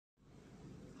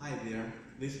Hi there,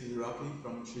 this is Rocky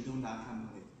from Qin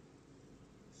company.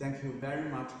 Thank you very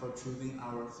much for choosing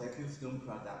our SecuStone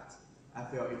product. I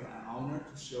feel it an honor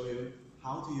to show you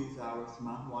how to use our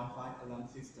Smart Wi-Fi Alarm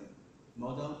system,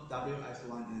 model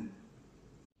WS1N.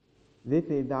 This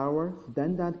is our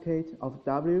standard kit of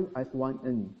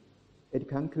WS1N. It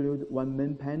includes one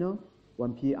main panel,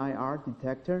 one PIR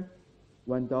detector,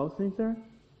 one door sensor,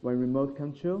 one remote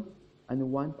control,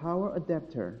 and one power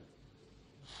adapter.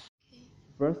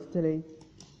 Firstly,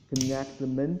 connect the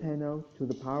main panel to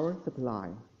the power supply.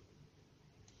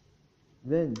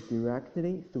 Then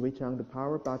directly switch on the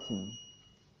power button.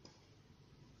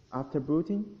 After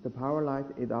booting, the power light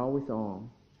is always on.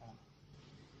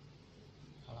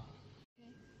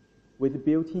 With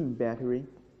built-in battery,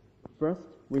 first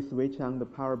we switch on the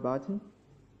power button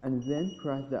and then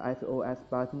press the SOS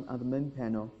button on the main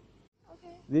panel.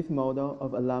 This model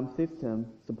of alarm system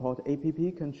supports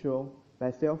app control by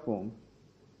cell phone.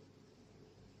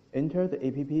 Enter the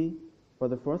app. For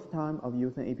the first time of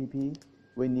using app,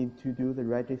 we need to do the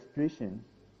registration.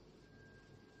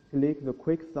 Click the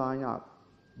quick sign up.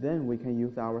 Then we can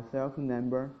use our cell phone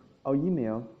number or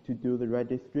email to do the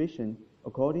registration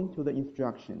according to the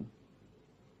instruction.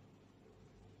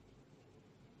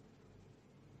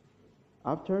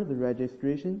 After the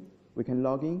registration, we can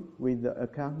log in with the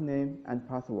account name and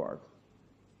password.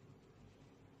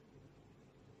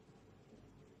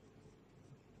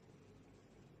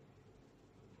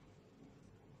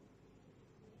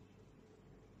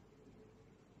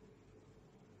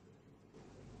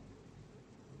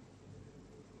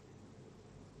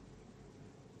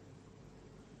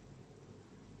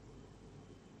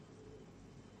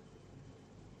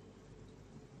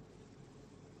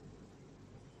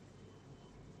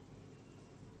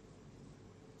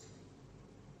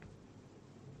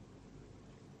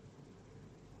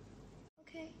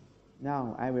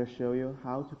 Now I will show you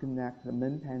how to connect the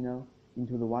main panel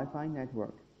into the Wi-Fi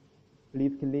network.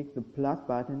 Please click the plus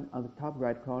button on the top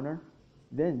right corner,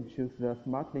 then choose the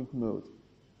Smart Link mode.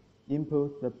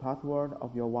 Input the password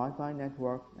of your Wi-Fi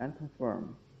network and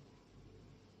confirm.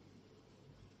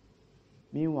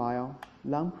 Meanwhile,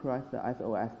 long press the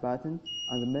SOS button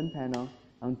on the main panel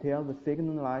until the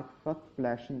signal light starts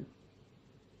flashing.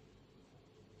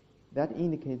 That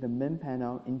indicates the main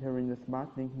panel entering the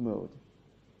Smart Link mode.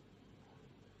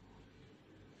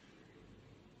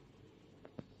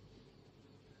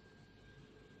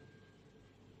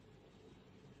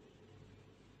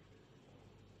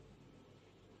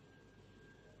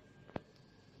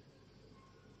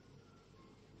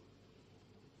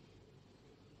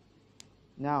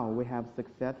 Now we have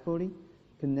successfully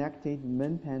connected the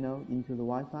main panel into the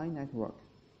Wi-Fi network,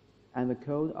 and the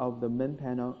code of the main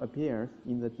panel appears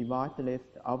in the device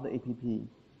list of the app.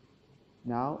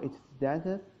 Now its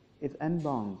status is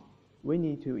unbound. We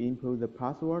need to input the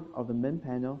password of the main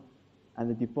panel, and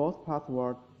the default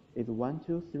password is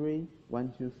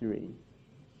 123123.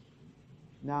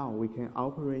 Now we can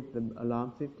operate the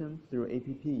alarm system through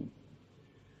app.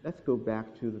 Let's go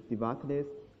back to the device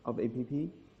list of app.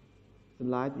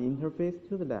 Slide the interface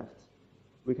to the left.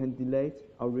 We can delete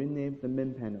or rename the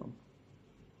main panel.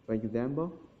 For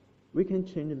example, we can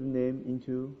change the name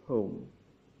into Home.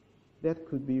 That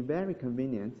could be very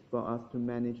convenient for us to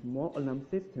manage more alarm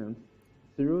systems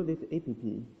through this app.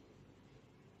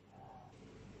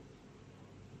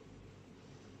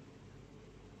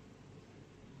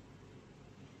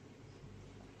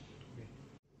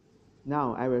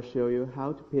 Now I will show you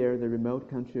how to pair the remote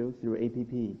control through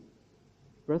app.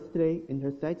 Firstly,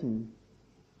 enter Settings.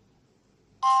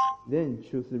 Then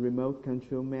choose the Remote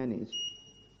Control Manage.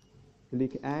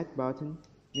 Click Add button.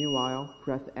 Meanwhile,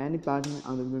 press any button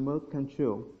on the remote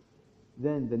control.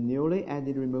 Then the newly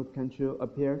added remote control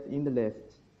appears in the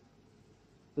list.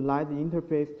 Slide the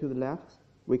interface to the left.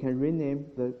 We can rename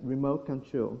the remote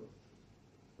control.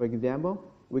 For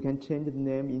example, we can change the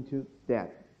name into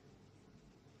Dad.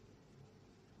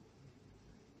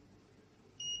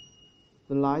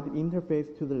 Slide the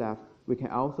interface to the left. We can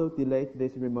also delete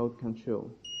this remote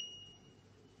control.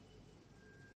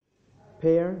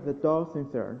 Pair the door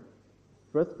sensor.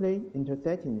 Firstly, enter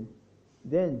Settings,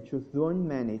 then choose Zone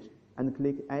Manage and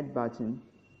click Add button.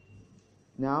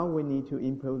 Now we need to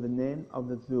input the name of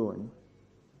the zone.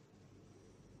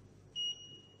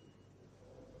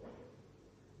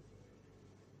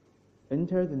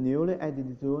 Enter the newly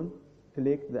added zone,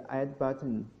 click the Add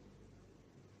button.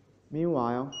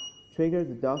 Meanwhile, trigger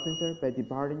the door sensor by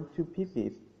departing 2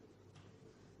 pieces.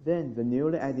 Then the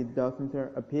newly added door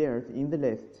sensor appears in the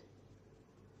list.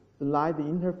 Slide the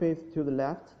interface to the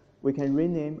left. We can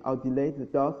rename or delete the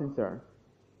door sensor.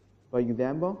 For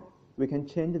example, we can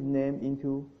change the name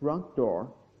into Front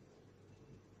Door.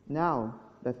 Now,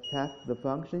 let's test the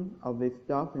function of this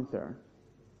dog sensor.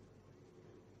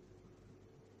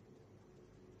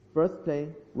 Firstly,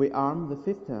 we arm the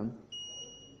system.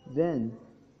 Then,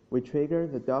 we trigger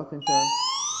the dog sensor.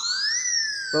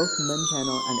 Both main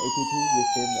panel and app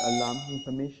receive the alarm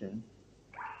information.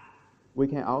 We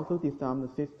can also disarm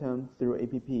the system through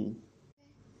app.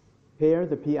 Pair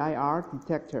the PIR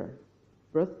detector.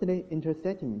 Firstly, enter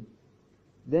setting.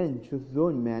 Then choose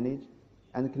zone manage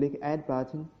and click add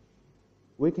button.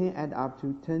 We can add up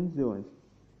to 10 zones.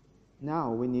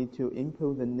 Now we need to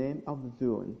input the name of the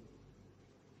zone.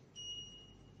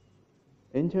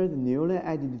 Enter the newly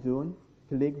added zone,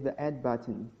 click the add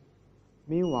button.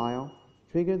 Meanwhile,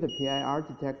 trigger the PIR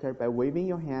detector by waving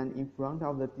your hand in front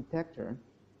of the detector.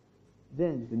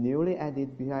 Then the newly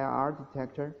added PIR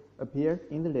detector appears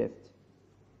in the list.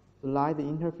 Slide the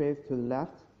interface to the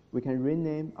left, we can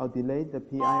rename or delete the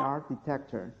PIR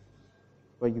detector.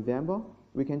 For example,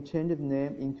 we can change the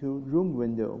name into room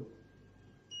window.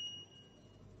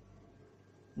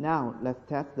 Now let's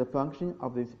test the function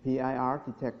of this PIR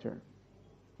detector.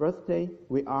 Firstly,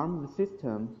 we arm the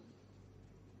system.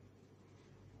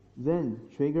 Then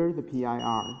trigger the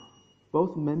PIR.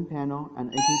 Both main panel and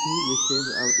app receive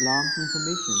the alarm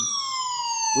information.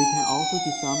 We can also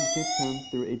disarm the system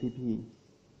through app.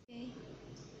 Okay.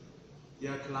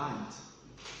 Dear client,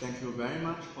 thank you very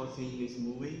much for seeing this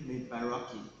movie made by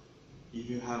Rocky. If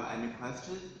you have any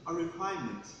questions or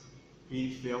requirements,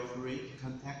 please feel free to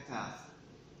contact us.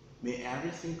 May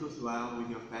everything goes well with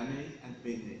your family and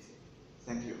business.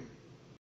 Thank you.